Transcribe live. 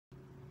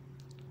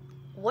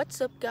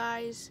What's up,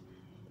 guys?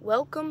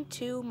 Welcome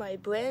to my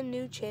brand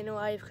new channel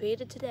I have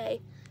created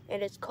today,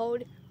 and it's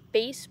called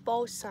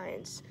Baseball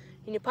Science.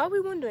 And you're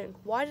probably wondering,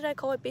 why did I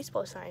call it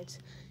Baseball Science?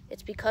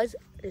 It's because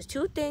there's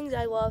two things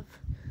I love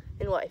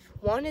in life.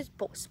 One is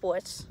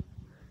sports,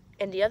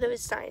 and the other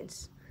is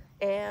science.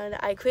 And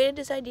I created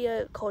this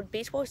idea called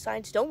Baseball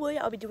Science. Don't worry,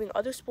 I'll be doing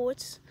other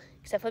sports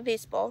except for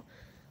baseball.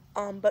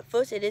 But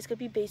first, it is going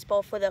to be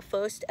baseball for the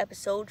first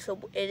episode, so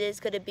it is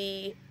going to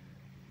be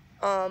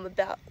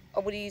about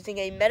we're using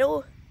a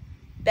metal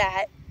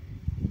bat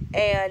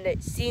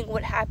and seeing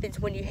what happens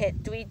when you hit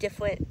three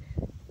different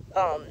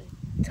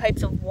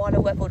types of water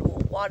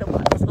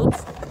bottles.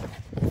 Oops,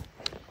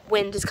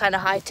 wind is kind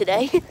of high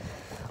today.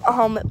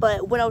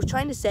 But what I was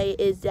trying to say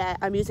is that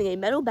I'm using a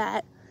metal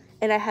bat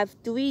and I have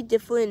three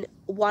different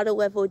water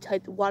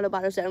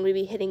bottles that I'm going to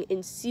be hitting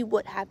and see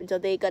what happens. Are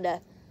they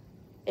gonna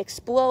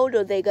explode,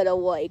 or they gonna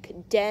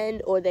like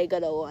dent, or they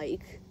gonna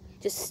like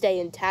just stay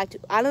intact?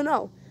 I don't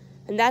know.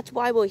 And that's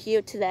why we're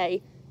here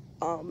today.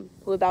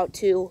 We're about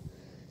to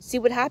see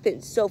what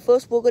happens. So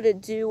first we're going to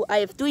do, I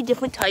have three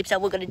different types that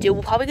we're going to do.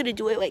 We're probably going to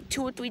do it like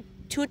two or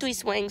three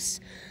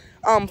swings.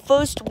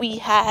 First we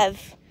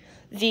have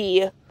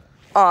the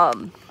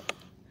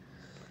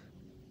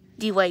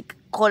like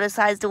quarter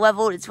size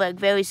level. It's like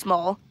very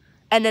small.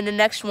 And then the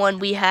next one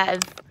we have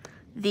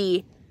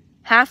the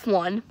half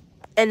one.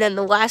 And then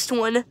the last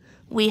one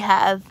we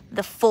have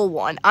the full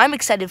one. I'm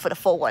excited for the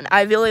full one.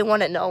 I really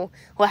want to know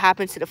what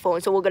happens to the full one.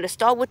 So we're going to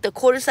start with the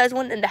quarter size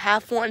one and the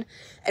half one,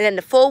 and then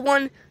the full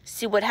one,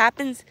 see what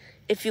happens.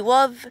 If you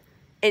love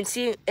and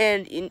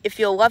if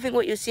you're loving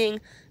what you're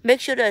seeing,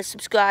 make sure to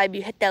subscribe.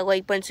 You hit that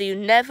like button so you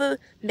never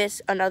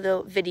miss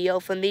another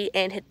video from me,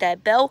 and hit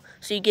that bell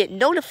so you get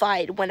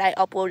notified when I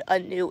upload a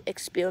new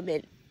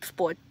experiment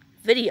sport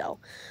video.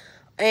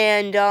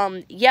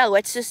 And yeah,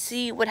 let's just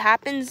see what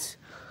happens.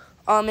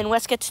 And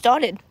let's get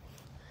started.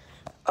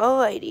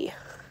 Alrighty,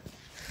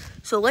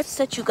 so let's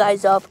set you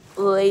guys up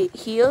right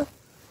here.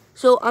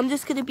 So I'm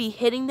just gonna be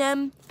hitting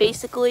them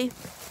basically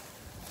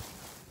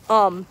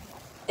in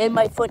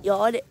my front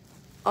yard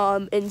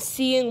and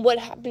seeing what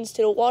happens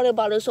to the water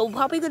bottle. So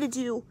we're gonna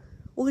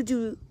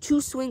do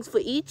two swings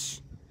for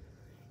each,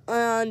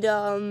 and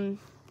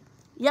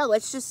yeah,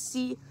 let's just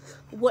see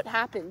what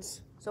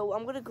happens. So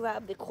I'm gonna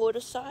grab the quarter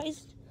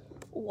sized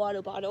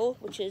water bottle,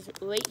 which is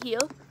right here.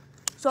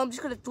 So I'm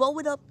just gonna throw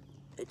it up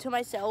to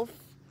myself,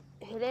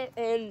 hit it,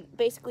 and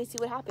basically see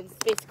what happens.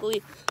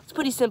 Basically, it's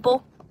pretty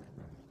simple.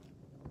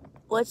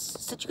 Let's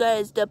set you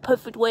guys the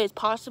perfect way as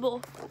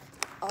possible,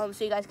 so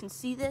you guys can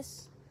see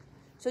this.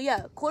 So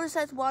yeah, quarter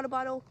size water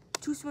bottle,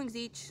 two swings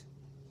each.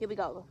 Here we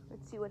go.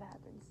 Let's see what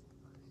happens.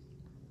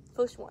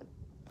 First one.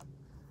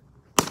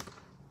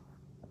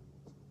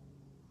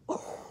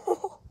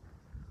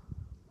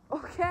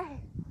 Okay.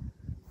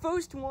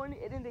 First one,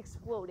 it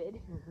exploded.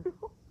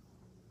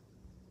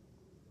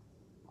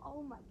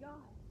 Oh my god.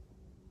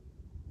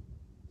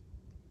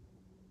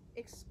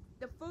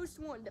 The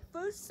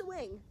first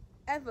swing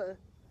ever,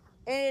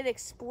 and it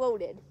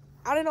exploded.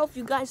 I don't know if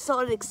you guys saw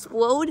it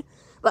explode,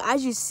 but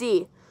as you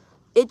see,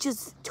 it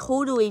just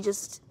totally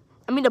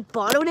I mean, the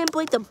bottle didn't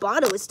break. The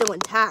bottle is still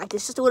intact.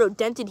 It's just a little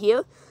dented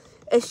here.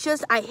 It's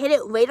just, I hit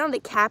it right on the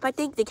cap. I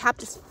think the cap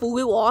just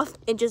flew off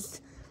and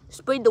just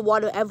sprayed the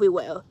water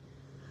everywhere.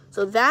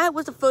 So that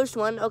was the first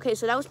one. Okay,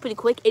 so that was pretty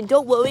quick. And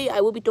don't worry,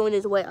 I will be throwing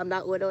this away. I'm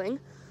not littering.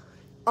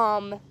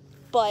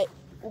 But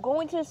we're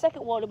going to the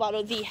second water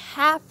bottle, the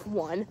half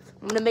one.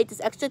 I'm going to make this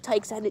extra tight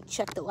because I didn't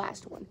check the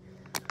last one.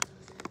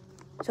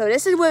 So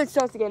this is where it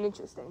starts to get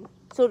interesting.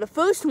 So the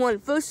first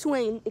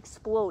swing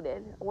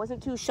exploded. I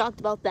wasn't too shocked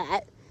about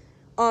that.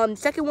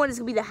 Second one is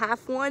going to be the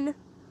half one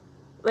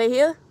right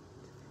here.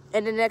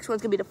 And then the next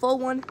one's going to be the full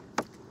one.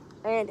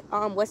 And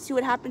let's see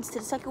what happens to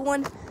the second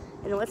one.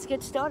 And let's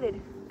get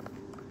started.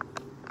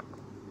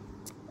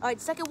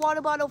 Alright, second water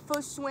bottle,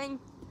 first swing.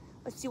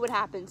 Let's see what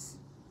happens.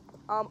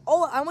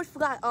 Oh, I almost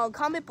forgot.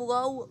 Comment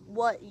below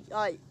what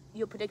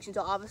your predictions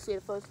are. Obviously,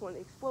 the first one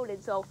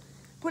exploded. So,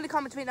 put in the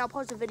comments right now.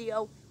 Pause the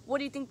video. What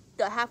do you think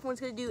the half one's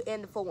gonna do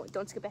and the full one?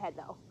 Don't skip ahead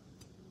though.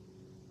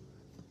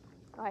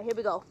 All right, here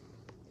we go.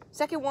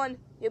 Second one.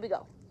 Here we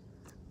go.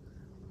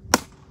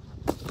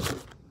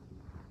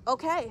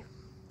 Okay.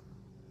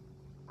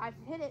 I've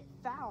hit it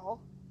foul.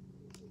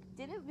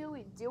 Didn't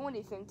really do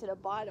anything to the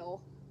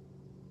bottle.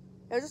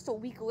 It was just a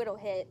weak little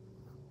hit.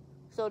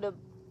 So the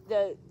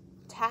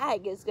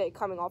tag is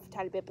coming off a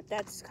tiny bit, but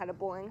that's kind of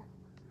boring.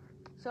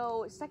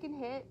 So second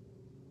hit,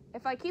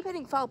 if I keep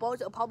hitting foul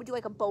balls, I'll probably do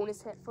like a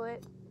bonus hit for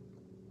it.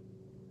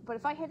 But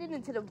if I hit it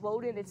into the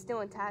road and it's still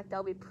intact,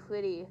 that'll be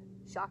pretty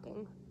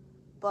shocking.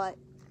 But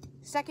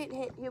second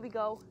hit, here we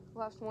go.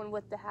 Last one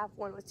with the half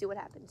one. Let's see what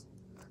happens.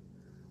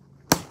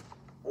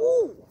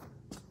 Ooh!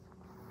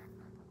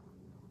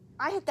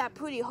 I hit that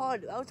pretty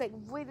hard. I was like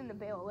right in the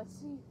barrel. Let's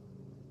see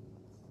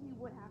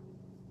what happens.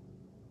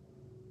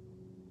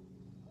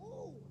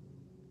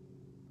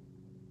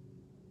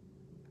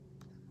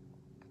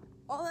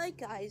 Alright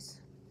guys,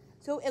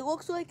 so it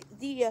looks like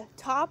the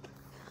top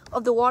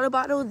of the water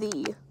bottle,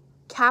 the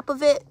cap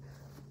of it,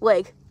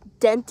 like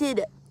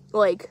dented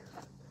like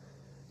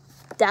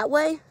that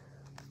way.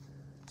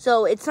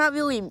 So it's not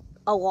really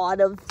a lot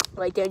of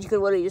like damage. You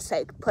can literally just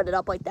like put it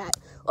up like that.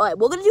 All right,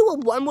 we're gonna do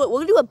we're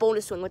gonna do a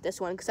bonus swing with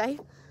this one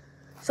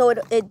so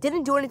it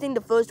didn't do anything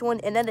the first one,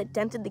 and then it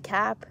dented the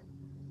cap,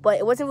 but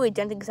it wasn't really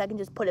dented because I can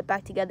just put it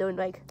back together and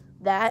like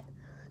that.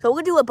 So we're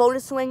gonna do a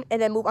bonus swing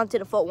and then move on to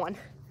the full one.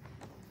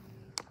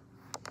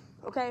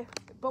 Okay,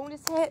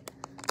 bonus hit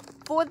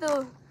for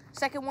the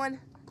second one.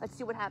 Let's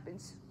see what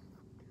happens.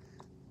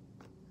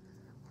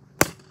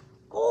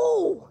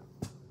 Oh!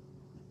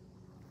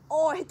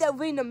 Oh, I hit that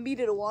right in the meat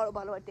of the water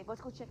bottle, I think.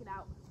 Let's go check it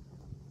out.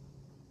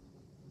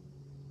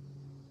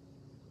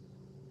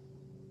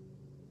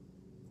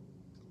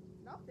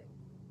 Nothing.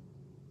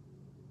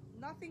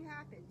 Nothing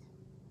happened.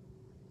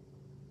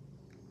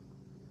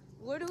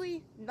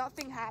 Literally,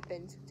 nothing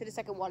happened to the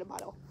second water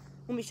bottle.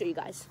 Let me show you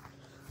guys.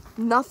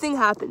 Nothing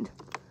happened.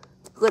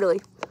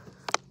 Literally.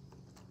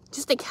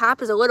 Just the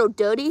cap is a little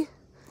dirty.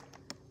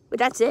 But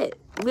that's it.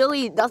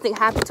 Really, nothing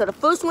happened. So the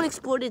first one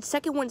exploded,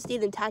 second one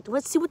stayed intact.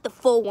 Let's see what the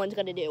full one's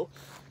gonna do.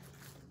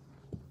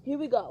 Here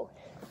we go.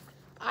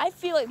 I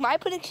feel like my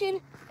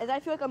prediction is I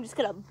feel like I'm just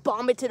gonna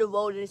bomb it to the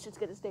road and it's just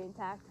gonna stay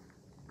intact.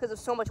 Because there's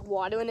so much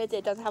water in it,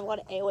 it doesn't have a lot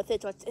of air with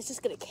it, so it's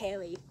just gonna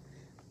carry.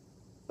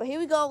 But here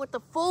we go with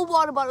the full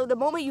water bottle, the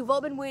moment you've all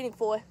been waiting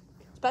for,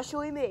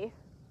 especially me.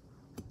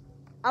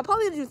 I'm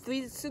probably gonna do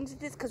 3 swings with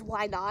this, because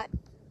why not?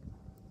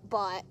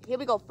 But here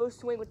we go, first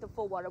swing with the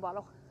full water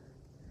bottle.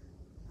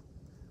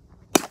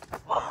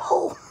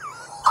 Oh!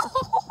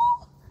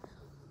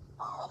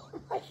 Oh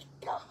my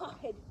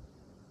God!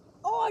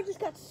 Oh, I just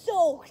got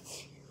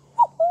soaked!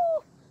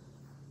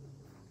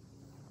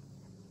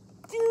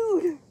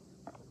 Dude!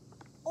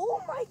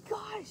 Oh my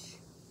gosh!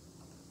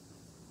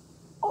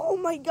 Oh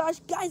my gosh,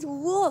 guys,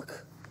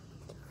 look!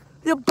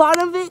 The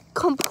bottom of it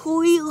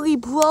completely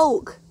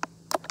broke.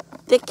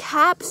 The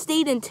cap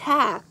stayed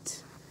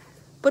intact,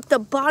 but the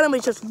bottom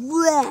is just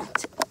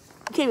wrecked.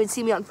 You can't even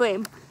see me on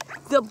frame.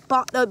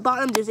 The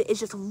bottom is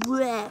just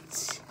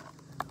wrecked.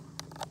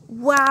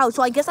 Wow,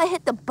 so I guess I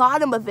hit the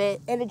bottom of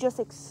it and it just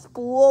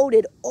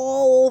exploded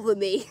all over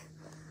me.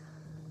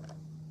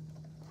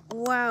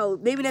 Wow,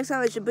 maybe next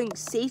time I should bring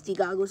safety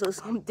goggles or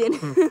something.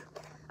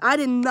 I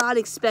did not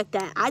expect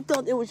that. I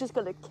thought it was just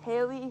gonna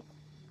carry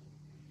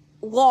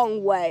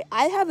long way.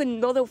 I have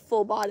another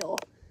full bottle.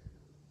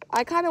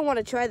 I kind of want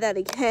to try that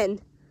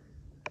again.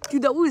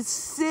 Dude, that was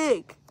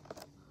sick.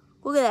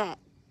 Look at that.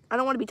 I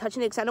don't want to be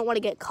touching it because I don't want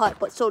to get cut.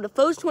 But so the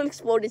first one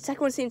exploded,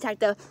 second one stayed intact.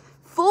 The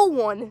full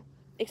one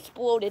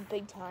exploded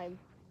big time.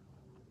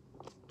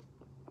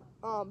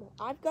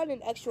 I've got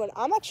an extra one.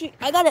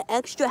 I got an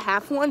extra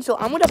half one, so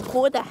I'm gonna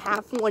pour the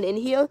half one in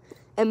here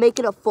and make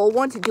it a full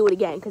one to do it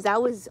again because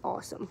that was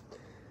awesome.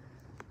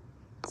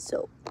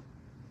 So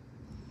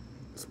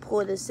let's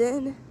pour this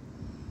in.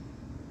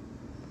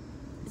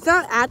 It's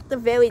not at the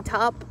very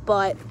top,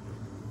 but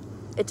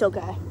it's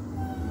okay.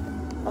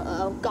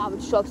 Uh-oh,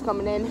 garbage truck's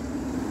coming in.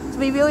 It's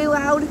gonna be really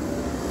loud.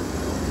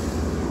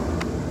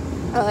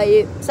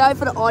 Sorry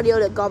for the audio,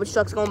 the garbage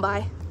truck's going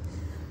by.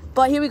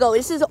 But here we go.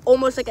 This is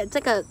almost like it's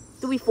like a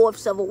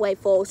 3/4 of a way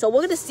full. So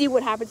we're gonna see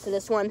what happens to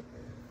this one.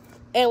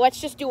 And let's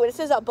just do it. This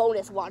is a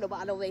bonus water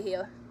bottle right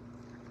here.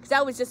 Because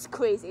that was just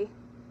crazy.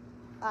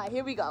 Alright,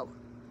 here we go.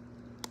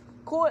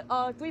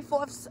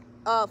 3/4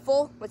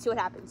 full. Let's see what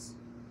happens.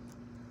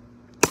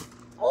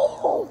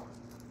 Oh!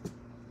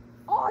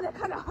 Oh, that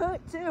kind of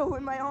hurt too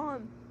in my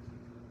arm.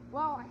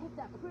 Wow, I hit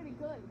that pretty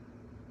good.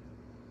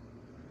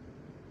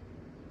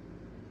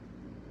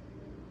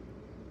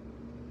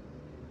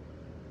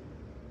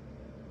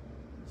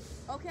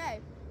 Okay,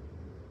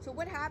 so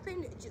what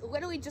happened,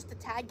 literally just the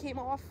tag came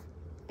off,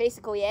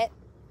 basically it,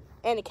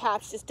 and the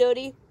cap's just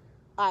dirty.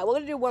 Alright, we're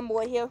going to do one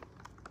more here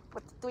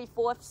with the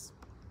 3/4.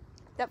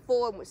 That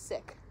full one was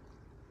sick.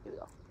 Here we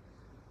go.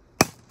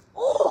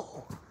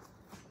 Oh!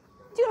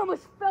 Dude, I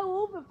almost fell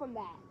over from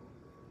that.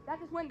 That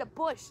just went in the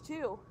bush,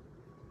 too.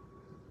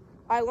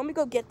 Alright, let me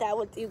go get that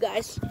with you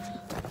guys.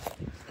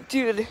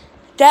 Dude,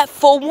 that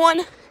full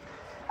one,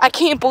 I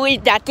can't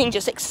believe that thing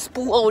just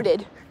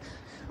exploded.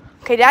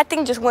 Okay, that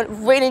thing just went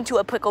right into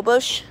a prickle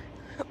bush.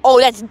 Oh,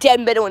 that's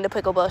dead middle in the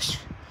prickle bush.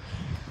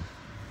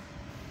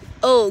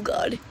 Oh,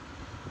 God.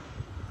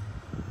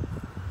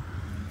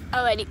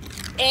 Alrighty.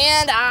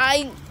 And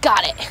I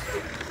got it.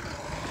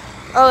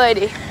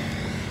 Alrighty.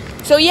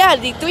 So, yeah,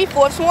 the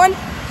 3/4 one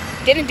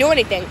didn't do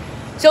anything.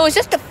 So, it was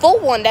just the full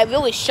one that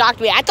really shocked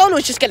me. I thought it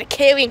was just going to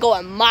carry and go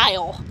a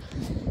mile.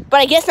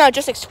 But I guess now it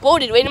just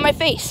exploded right in my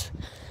face.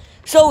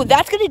 So,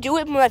 that's going to do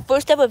it for my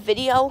first ever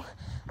video.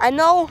 I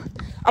know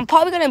I'm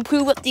probably going to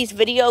improve up these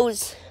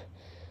videos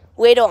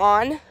later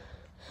on.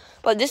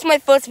 But this is my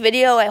first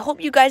video. I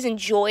hope you guys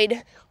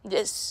enjoyed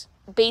this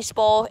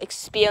baseball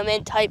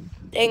experiment type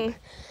thing.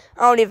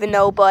 I don't even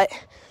know, but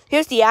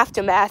here's the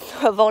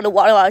aftermath of all the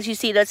water bottles. You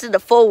see, this is the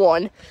full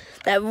one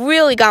that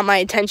really got my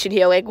attention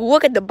here. Like,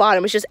 look at the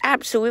bottom. It's just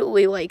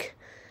absolutely, like,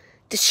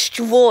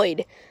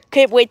 destroyed.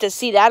 Can't wait to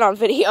see that on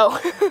video.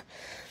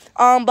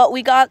 But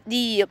we got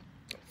the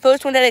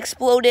first one that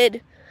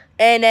exploded,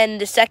 and then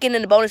the second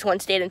and the bonus one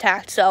stayed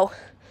intact. So,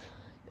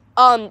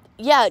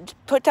 yeah,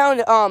 put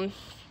down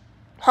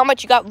how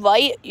much you got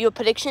right, your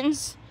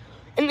predictions,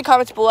 in the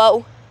comments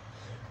below.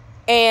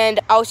 And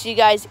I'll see you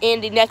guys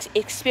in the next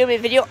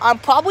experiment video.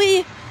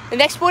 The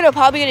next sport I'm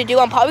probably going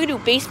to do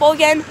baseball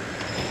again.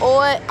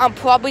 Or I'm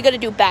probably going to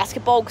do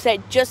basketball because I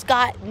just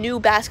got new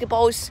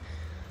basketballs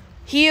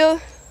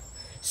here.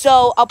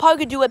 So I'll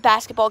probably do a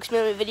basketball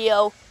experiment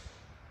video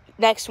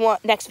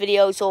next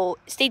video. So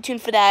stay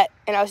tuned for that.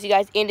 And I'll see you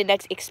guys in the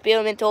next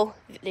experimental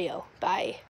video. Bye.